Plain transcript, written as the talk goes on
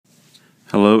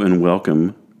Hello and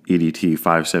welcome, EDT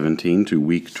 517, to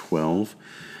week 12.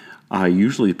 I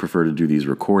usually prefer to do these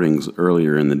recordings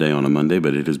earlier in the day on a Monday,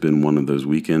 but it has been one of those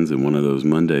weekends and one of those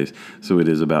Mondays. So it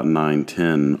is about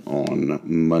 9:10 on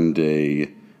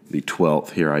Monday the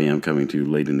 12th. Here I am coming to you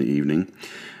late in the evening.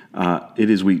 It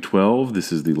is week 12.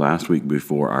 This is the last week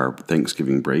before our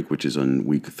Thanksgiving break, which is on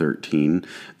week 13.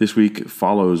 This week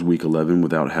follows week 11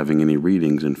 without having any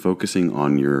readings and focusing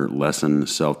on your lesson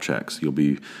self-checks. You'll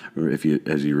be,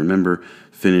 as you remember,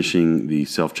 finishing the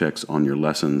self-checks on your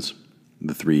lessons,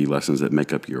 the 3 lessons that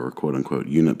make up your quote-unquote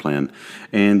unit plan,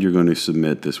 and you're going to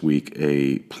submit this week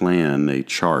a plan, a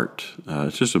chart.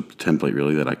 It's just a template,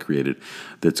 really, that I created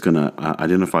that's going to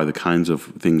identify the kinds of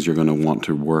things you're going to want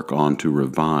to work on to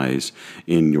revise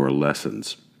in your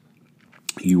lessons.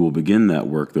 You will begin that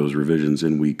work, those revisions,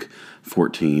 in week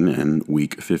 14 and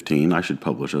week 15. I should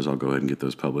publish those. I'll go ahead and get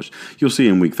those published. You'll see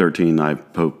in week 13 I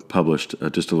published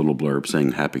just a little blurb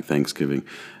saying Happy Thanksgiving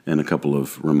and a couple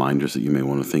of reminders that you may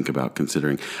want to think about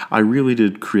considering. I really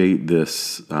did create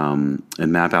this and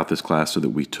map out this class so that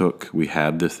we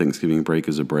had this Thanksgiving break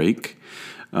as a break,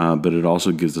 but it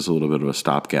also gives us a little bit of a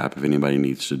stopgap if anybody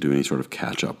needs to do any sort of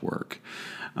catch-up work.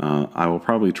 I will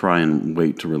probably try and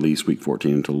wait to release week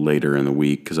 14 until later in the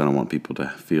week because I don't want people to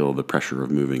feel the pressure of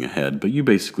moving ahead. But you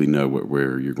basically know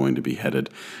where you're going to be headed,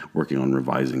 working on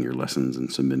revising your lessons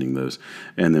and submitting those.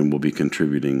 And then we'll be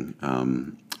contributing.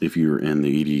 If you're in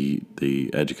the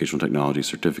Educational Technology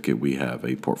Certificate, we have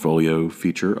a portfolio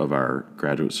feature of our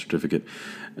graduate certificate.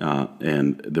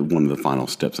 And one of the final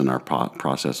steps in our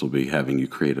process will be having you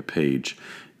create a page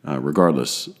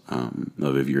regardless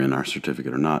of if you're in our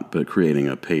certificate or not, but creating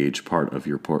a page part of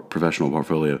your professional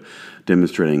portfolio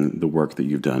demonstrating the work that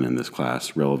you've done in this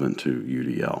class relevant to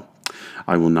UDL.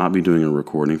 I will not be doing a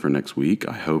recording for next week.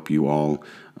 I hope you all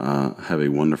have a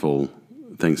wonderful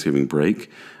Thanksgiving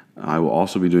break. I will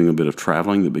also be doing a bit of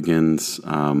traveling that begins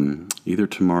either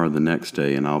tomorrow or the next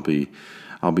day, and I'll be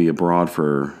abroad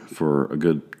for a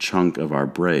good chunk of our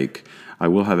break. I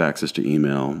will have access to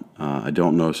email. I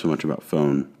don't know so much about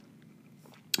phone,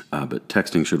 but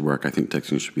texting should work. I think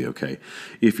texting should be okay.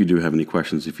 If you do have any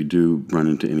questions, if you do run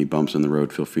into any bumps in the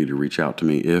road, feel free to reach out to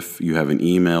me. If you have an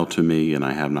email to me and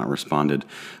I have not responded,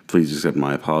 please accept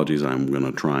my apologies. I'm going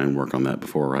to try and work on that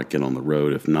before I get on the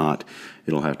road. If not,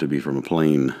 it'll have to be from a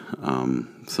plane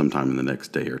sometime in the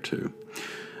next day or two.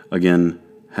 Again,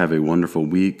 have a wonderful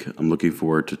week. I'm looking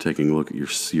forward to taking a look at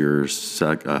your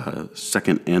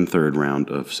second and third round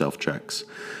of self-checks.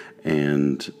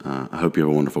 And I hope you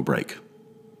have a wonderful break.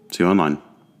 See you online.